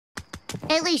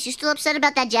Hey, Elise, you still upset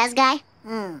about that jazz guy?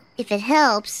 If it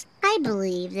helps, I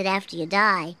believe that after you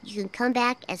die, you can come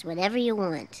back as whatever you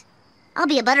want. I'll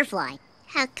be a butterfly.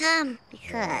 How come?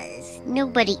 Because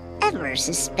nobody ever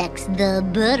suspects the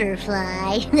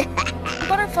butterfly.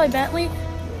 Butterfly, Bentley.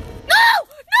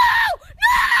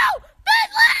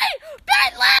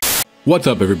 What's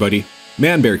up, everybody?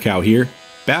 ManBearCow here,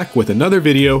 back with another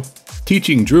video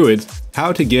teaching druids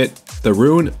how to get the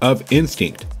Rune of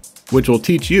Instinct, which will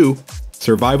teach you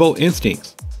survival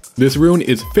instincts. This rune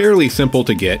is fairly simple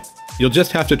to get. You'll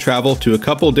just have to travel to a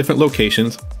couple different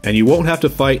locations, and you won't have to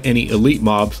fight any elite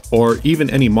mobs or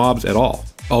even any mobs at all.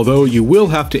 Although you will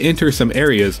have to enter some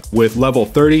areas with level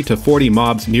 30 to 40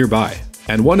 mobs nearby,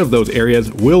 and one of those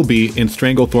areas will be in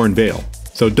Stranglethorn Vale.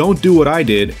 So don't do what I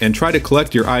did and try to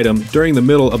collect your item during the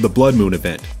middle of the Blood Moon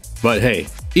event. But hey,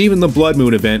 even the Blood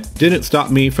Moon event didn't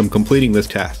stop me from completing this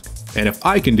task. And if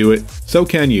I can do it, so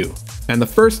can you. And the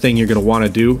first thing you're going to want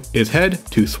to do is head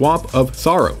to Swamp of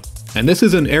Sorrows. And this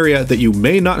is an area that you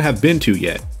may not have been to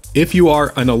yet. If you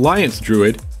are an Alliance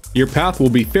Druid, your path will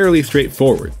be fairly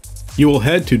straightforward. You will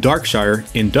head to Darkshire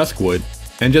in Duskwood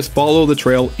and just follow the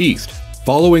trail east,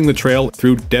 following the trail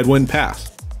through Deadwind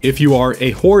Pass. If you are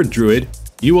a Horde Druid,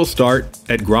 you will start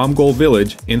at Gromgol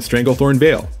Village in Stranglethorn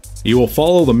Vale. You will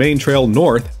follow the main trail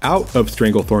north out of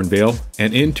Stranglethorn Vale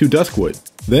and into Duskwood.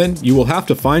 Then you will have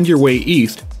to find your way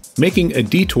east, making a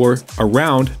detour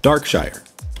around Darkshire.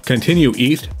 Continue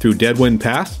east through Deadwind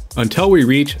Pass until we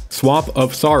reach Swamp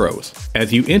of Sorrows.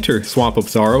 As you enter Swamp of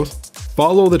Sorrows,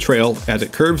 follow the trail as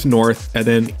it curves north and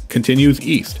then continues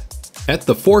east. At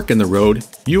the fork in the road,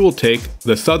 you will take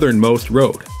the southernmost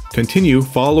road. Continue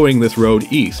following this road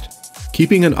east,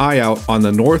 keeping an eye out on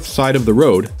the north side of the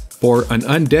road for an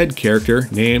undead character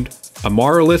named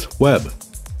Amaryllis Webb.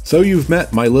 So you've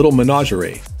met my little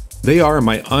menagerie. They are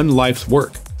my unlife's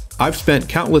work. I've spent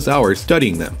countless hours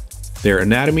studying them, their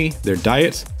anatomy, their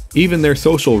diets, even their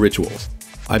social rituals.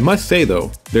 I must say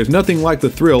though, there's nothing like the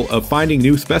thrill of finding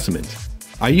new specimens.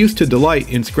 I used to delight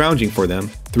in scrounging for them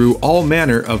through all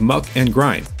manner of muck and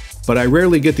grime, but I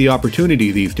rarely get the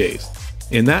opportunity these days.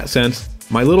 In that sense,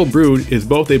 my little brood is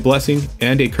both a blessing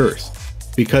and a curse.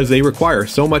 Because they require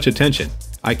so much attention,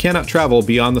 I cannot travel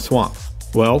beyond the swamp.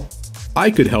 Well,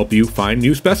 I could help you find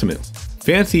new specimens.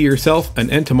 Fancy yourself an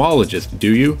entomologist,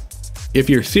 do you? If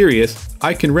you're serious,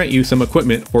 I can rent you some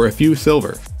equipment for a few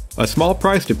silver. A small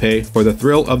price to pay for the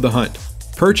thrill of the hunt.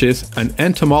 Purchase an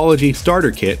entomology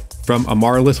starter kit from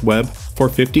Amaryllis Webb for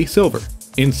 50 silver.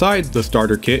 Inside the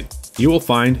starter kit, you will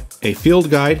find a field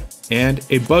guide and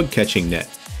a bug catching net.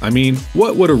 I mean,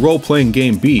 what would a role-playing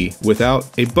game be without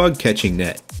a bug-catching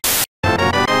net?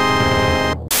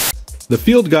 The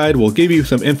field guide will give you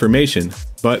some information,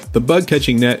 but the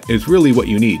bug-catching net is really what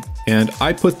you need, and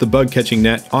I put the bug-catching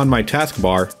net on my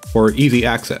taskbar for easy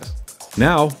access.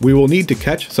 Now, we will need to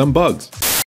catch some bugs.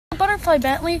 Butterfly,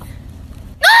 Bentley.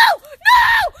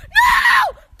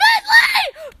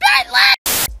 Bentley!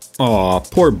 Aw,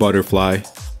 poor butterfly.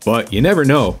 But you never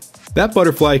know. That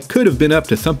butterfly could have been up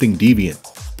to something deviant.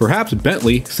 Perhaps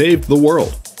Bentley saved the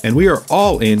world, and we are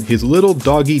all in his little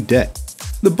doggy debt.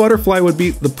 The butterfly would be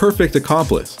the perfect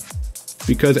accomplice.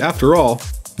 Because after all,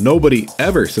 nobody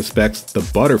ever suspects the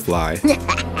butterfly.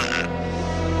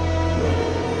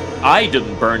 I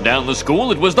didn't burn down the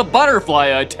school, it was the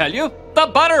butterfly, I tell you. The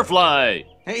butterfly!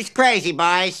 He's crazy,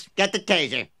 boys. Get the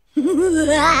taser.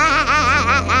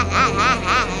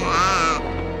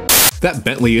 That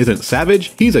Bentley isn't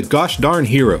savage, he's a gosh darn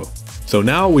hero. So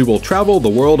now we will travel the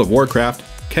world of Warcraft,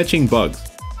 catching bugs.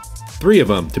 3 of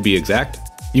them to be exact.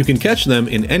 You can catch them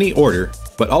in any order,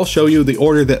 but I'll show you the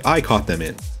order that I caught them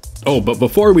in. Oh, but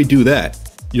before we do that,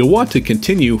 you'll want to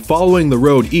continue following the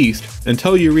road east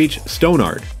until you reach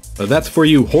Stonard. That's for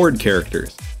you Horde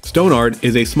characters. Stonard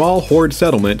is a small Horde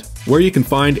settlement where you can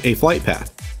find a flight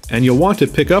path, and you'll want to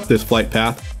pick up this flight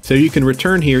path so you can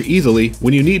return here easily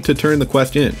when you need to turn the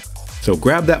quest in. So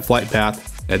grab that flight path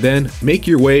and then make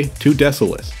your way to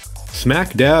Desolace.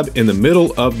 Smack dab in the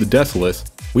middle of the Desolace,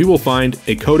 we will find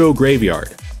a Kodo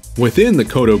graveyard. Within the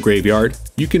Kodo graveyard,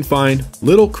 you can find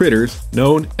little critters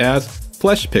known as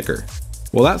Flesh Picker.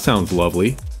 Well, that sounds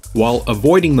lovely. While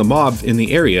avoiding the mobs in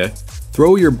the area,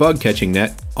 throw your bug catching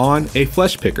net on a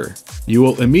Flesh Picker. You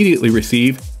will immediately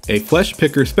receive a Flesh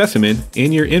Picker specimen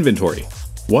in your inventory.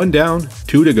 1 down,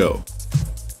 2 to go.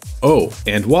 Oh,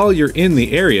 and while you're in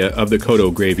the area of the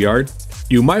Kodo graveyard,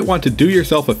 you might want to do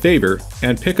yourself a favor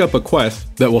and pick up a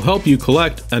quest that will help you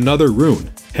collect another rune.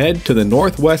 Head to the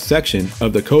northwest section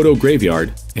of the Kodo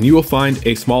graveyard and you will find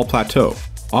a small plateau.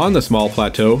 On the small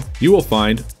plateau, you will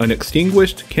find an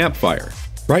extinguished campfire.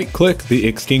 Right-click the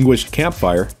extinguished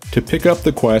campfire to pick up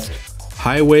the quest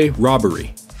Highway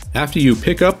Robbery. After you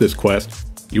pick up this quest,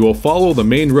 you will follow the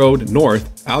main road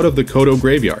north out of the Kodo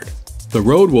graveyard. The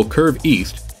road will curve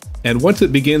east, and once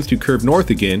it begins to curve north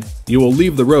again, you will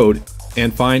leave the road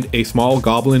and find a small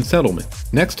goblin settlement.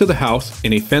 Next to the house,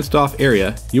 in a fenced-off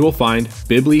area, you will find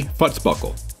Bibli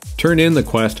Futsbuckle. Turn in the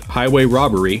quest Highway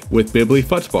Robbery with Bibli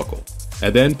Futsbuckle,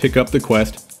 and then pick up the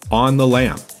quest On the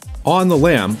Lamb. On the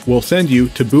Lamb will send you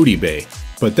to Booty Bay,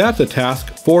 but that's a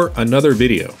task for another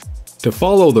video. To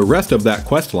follow the rest of that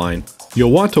quest line,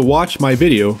 you'll want to watch my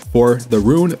video for the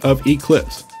Rune of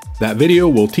Eclipse. That video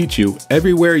will teach you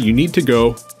everywhere you need to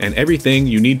go and everything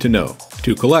you need to know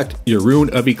to collect your Rune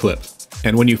of Eclipse.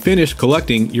 And when you finish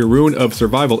collecting your Rune of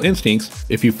Survival Instincts,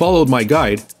 if you followed my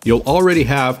guide, you'll already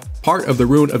have part of the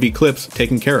Rune of Eclipse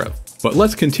taken care of. But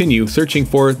let's continue searching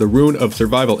for the Rune of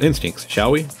Survival Instincts, shall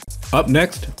we? Up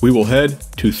next, we will head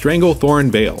to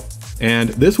Stranglethorn Vale. And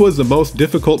this was the most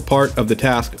difficult part of the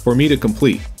task for me to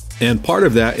complete. And part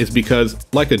of that is because,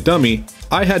 like a dummy,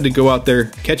 I had to go out there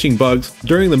catching bugs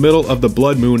during the middle of the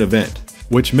Blood Moon event,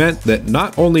 which meant that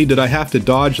not only did I have to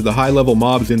dodge the high-level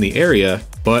mobs in the area,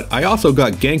 but I also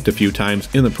got ganked a few times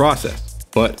in the process.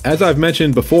 But as I've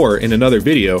mentioned before in another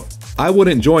video, I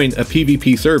wouldn't join a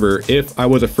PvP server if I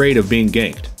was afraid of being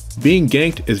ganked. Being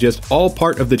ganked is just all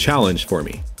part of the challenge for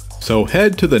me. So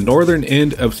head to the northern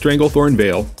end of Stranglethorn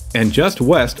Vale, and just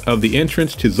west of the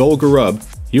entrance to Zul'Gurub,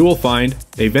 you will find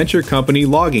a Venture Company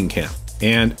logging camp.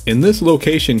 And in this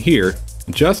location here,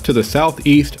 just to the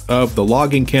southeast of the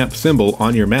logging camp symbol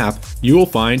on your map, you will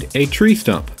find a tree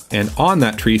stump. And on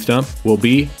that tree stump will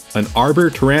be an arbor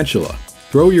tarantula.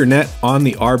 Throw your net on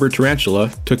the arbor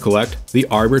tarantula to collect the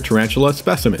arbor tarantula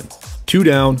specimen. 2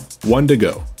 down, 1 to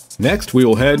go. Next, we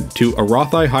will head to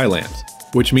Arathi Highlands,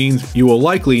 which means you will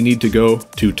likely need to go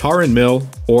to Taran Mill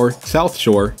or South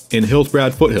Shore in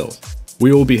Hillsbrad Foothills.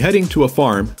 We will be heading to a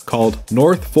farm called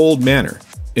Northfold Manor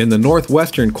in the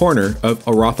northwestern corner of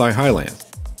Arathi Highlands.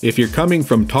 If you're coming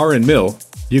from Taran Mill,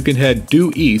 you can head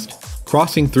due east,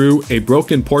 crossing through a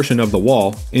broken portion of the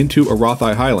wall into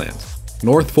Arathi Highlands.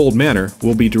 Northfold Manor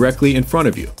will be directly in front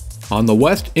of you. On the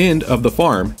west end of the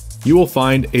farm, you will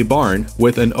find a barn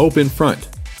with an open front.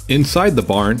 Inside the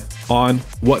barn, on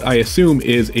what I assume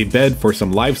is a bed for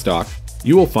some livestock,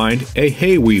 you will find a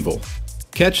hay weevil.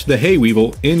 Catch the hay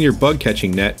weevil in your bug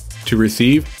catching net to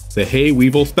receive the hay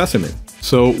weevil specimen.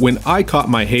 So when I caught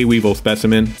my hay weevil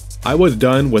specimen, I was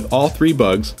done with all 3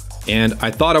 bugs, and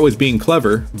I thought I was being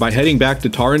clever by heading back to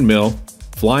Taran Mill,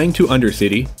 flying to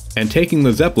Undercity, and taking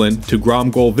the Zeppelin to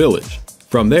Gromgol Village.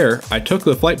 From there, I took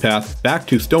the flight path back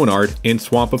to Stonard in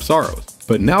Swamp of Sorrows.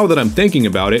 But now that I'm thinking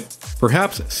about it,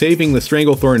 perhaps saving the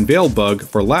Stranglethorn Vale bug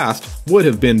for last would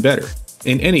have been better.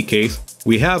 In any case,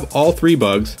 we have all 3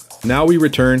 bugs. Now we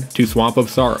return to Swamp of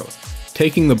Sorrows,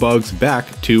 taking the bugs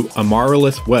back to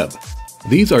amaryllis webb.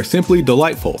 These are simply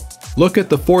delightful. Look at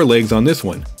the forelegs on this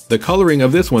one, the coloring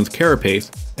of this one's carapace,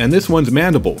 and this one's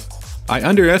mandibles. I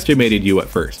underestimated you at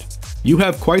first. You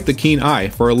have quite the keen eye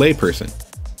for a layperson.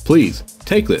 Please,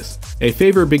 take this. A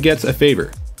favor begets a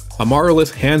favor.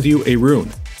 Amaryllis hands you a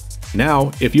rune.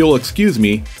 Now, if you'll excuse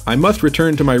me, I must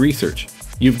return to my research.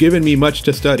 You've given me much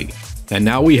to study. And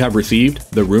now we have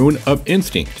received the Rune of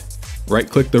Instinct.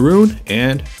 Right-click the rune,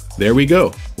 and there we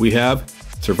go. We have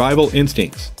Survival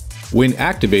Instincts. When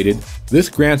activated, this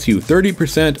grants you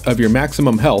 30% of your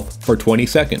maximum health for 20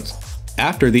 seconds.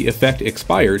 After the effect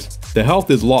expires, the health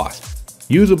is lost,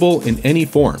 usable in any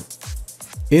form.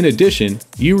 In addition,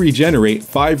 you regenerate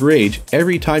 5 rage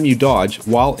every time you dodge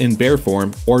while in bear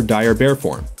form or dire bear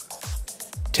form,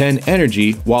 10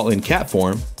 energy while in cat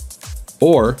form,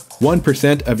 or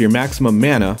 1% of your maximum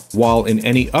mana while in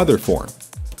any other form.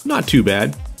 Not too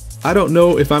bad. I don't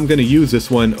know if I'm going to use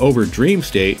this one over Dream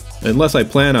State unless I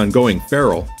plan on going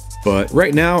feral, but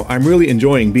right now I'm really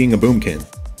enjoying being a boomkin.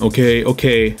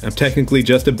 Okay, I'm technically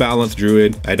just a balanced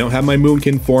druid. I don't have my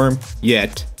moonkin form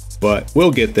yet, but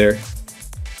we'll get there.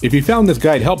 If you found this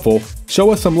guide helpful, show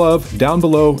us some love down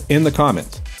below in the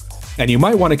comments. And you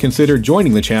might want to consider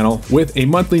joining the channel with a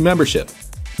monthly membership.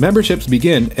 Memberships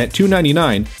begin at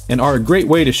 $2.99 and are a great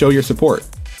way to show your support.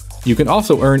 You can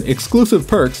also earn exclusive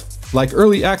perks like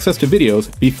early access to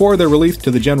videos before they're released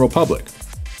to the general public.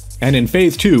 And in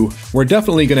Phase 2, we're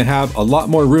definitely going to have a lot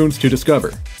more runes to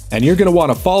discover. And you're going to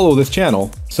want to follow this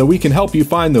channel so we can help you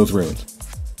find those runes.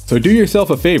 So do yourself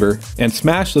a favor and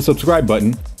smash the subscribe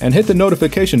button and hit the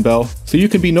notification bell so you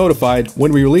can be notified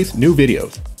when we release new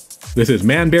videos. This is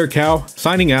ManBearCow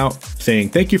signing out, saying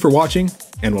thank you for watching,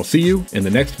 and we'll see you in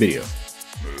the next video.